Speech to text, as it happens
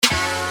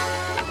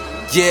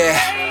Yeah.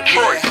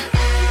 Troyse,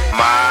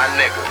 my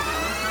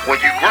nigga. When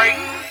you great,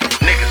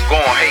 niggas gon'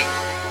 hate.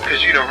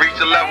 Cause you done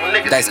reached a level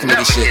niggas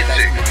never get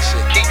to.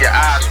 Keep your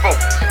eyes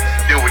focused.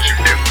 Do what you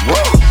do.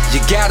 Whoa. You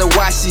gotta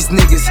watch these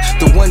niggas,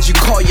 the ones you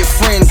call your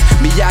friends.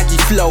 Miyagi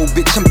flow,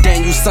 bitch, I'm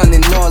Daniel, son,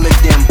 and all of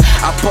them.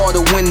 I bought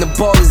to win, the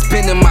ball has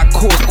been in my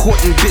court,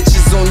 courting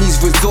bitches on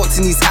these resorts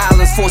and these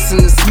islands,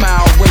 forcing a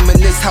smile,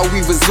 reminisce how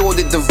we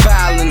resorted to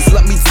violence.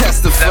 Let me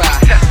testify.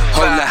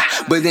 Hold up,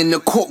 but in the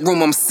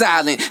courtroom I'm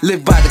silent.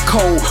 Live by the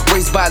code,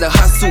 raised by the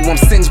hustle, I'm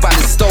singed by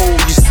the stove.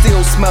 You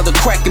still smell the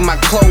crack in my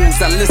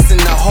clothes, I listen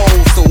to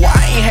hoes, so I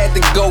ain't had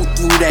to go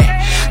through that.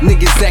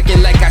 Niggas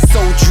acting like I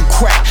sold you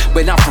crack,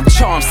 but I'm from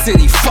Charm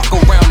City, fuck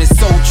around and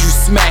sold you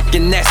smack.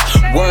 And that's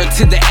word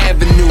to the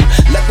avenue.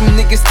 Let them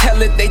niggas tell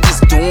it, they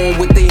just doing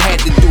what they had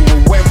to do.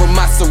 Aware of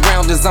my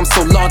surroundings, I'm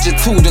so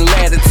longitude and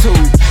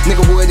latitude.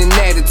 Nigga with an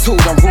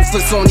attitude, I'm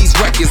ruthless on these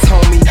records,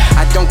 homie.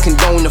 I don't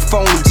condone the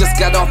phony, just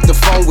got off the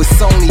phone with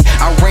Sony.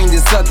 I reigned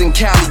in Southern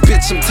Cali,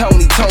 bitch, I'm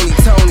Tony.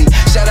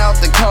 Shout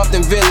out to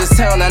Compton Village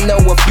Town, I know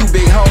a few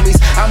big homies.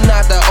 I'm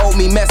not the old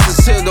me,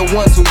 message to the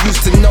ones who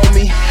used to know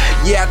me.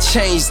 Yeah, I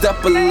changed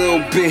up a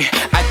little bit.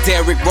 I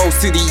Derrick Rose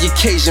to the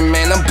occasion,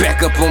 man, I'm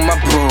back up on my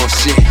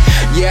bullshit.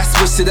 Yeah, I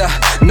switched it up,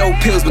 no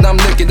pills, but I'm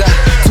looking up.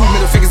 2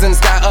 middle fingers in the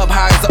sky up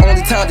high is the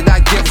only time that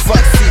I give a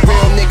fuck. See,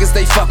 real niggas,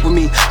 they fuck with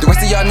me. The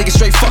rest of y'all niggas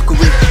straight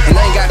fuckery. And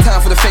I ain't got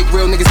time for the fake,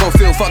 real niggas gon'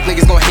 feel, fuck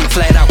niggas gon' hate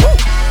flat out. Woo!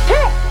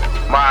 Woo!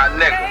 My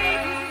nigga.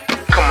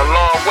 Come a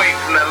long way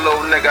from that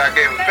little nigga I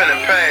gave a pen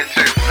and pad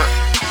to.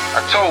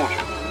 I told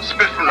you,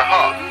 spit from the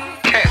heart,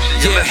 capture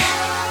your listen.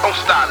 Don't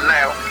stop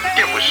now,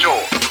 get what's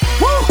yours.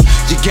 Woo!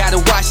 You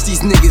gotta watch these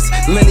niggas,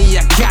 Lenny,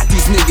 I got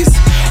these niggas.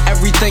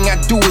 Everything I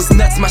do is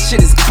nuts, my shit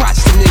is crotch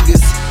to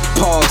niggas.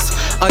 Pause,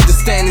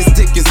 understand this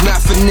dick is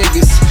not for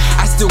niggas.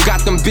 I still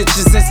got them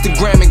bitches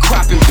Instagram and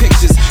cropping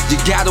pictures.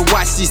 You gotta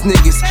watch these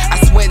niggas,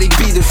 I swear they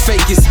be the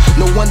fakest.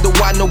 No wonder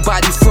why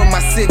nobody from my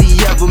city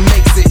ever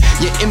makes it.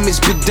 Your image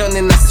been done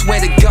and I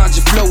swear to God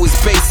your flow is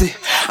basic.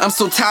 I'm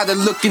so tired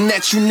of looking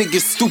at you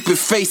niggas stupid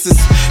faces.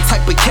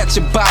 Type of catch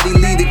a body,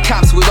 lead the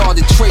cops with all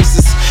the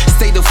traces.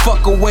 Stay the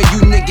fuck away, you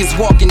niggas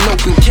walking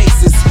open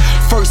cases.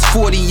 First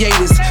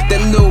 48ers,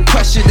 that little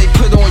pressure they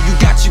put on you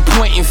got you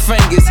pointing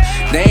fingers.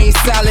 They ain't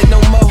solid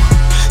no more.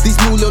 These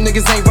new little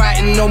niggas ain't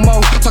riding no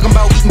more. Talking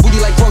about eating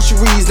booty like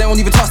groceries, they don't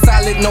even talk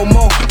solid no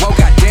more. Well,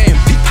 goddamn,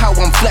 peep how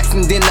I'm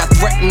flexing, then I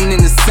threaten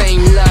in the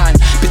same line.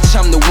 Bitch,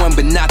 I'm the one,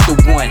 but not the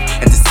one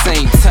at the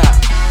same time.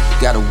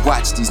 Gotta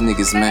watch these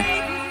niggas, man.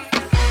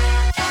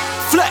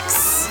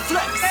 Flex,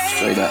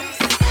 straight up.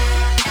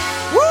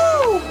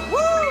 Woo,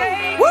 woo,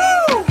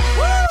 woo, woo.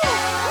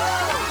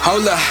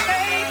 Hold up.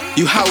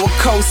 You Howard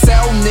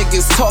Cosell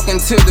niggas talking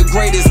to the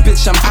greatest,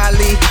 bitch, I'm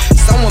Ali.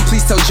 Someone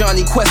please tell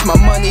Johnny Quest my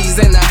money's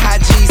in the high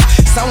G's.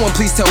 Someone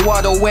please tell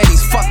Waldo where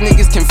these fuck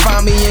niggas can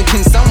find me. And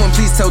can someone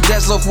please tell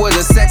Desloaf with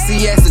a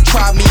sexy ass to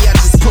try me? I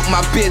just put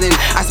my bid in,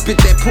 I spit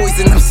that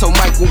poison, I'm so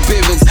Michael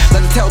Bivins.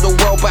 Let them tell the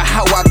world about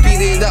how I beat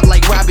it up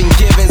like Robin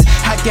Givens.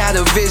 I got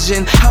a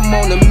vision, I'm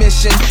on a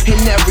mission. And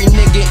every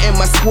nigga in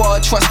my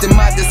squad trusting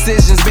my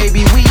decisions.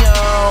 Baby, we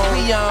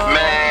on.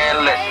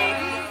 Man, listen,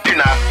 you're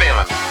not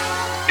feeling me.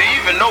 Do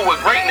you even know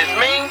what greatness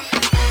means?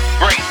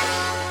 Greatness,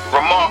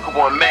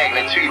 remarkable in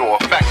magnitude or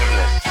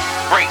effectiveness.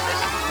 Greatness,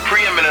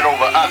 preeminent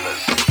over others.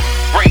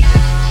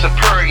 Greatness,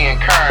 superior in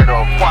character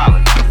or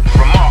quality.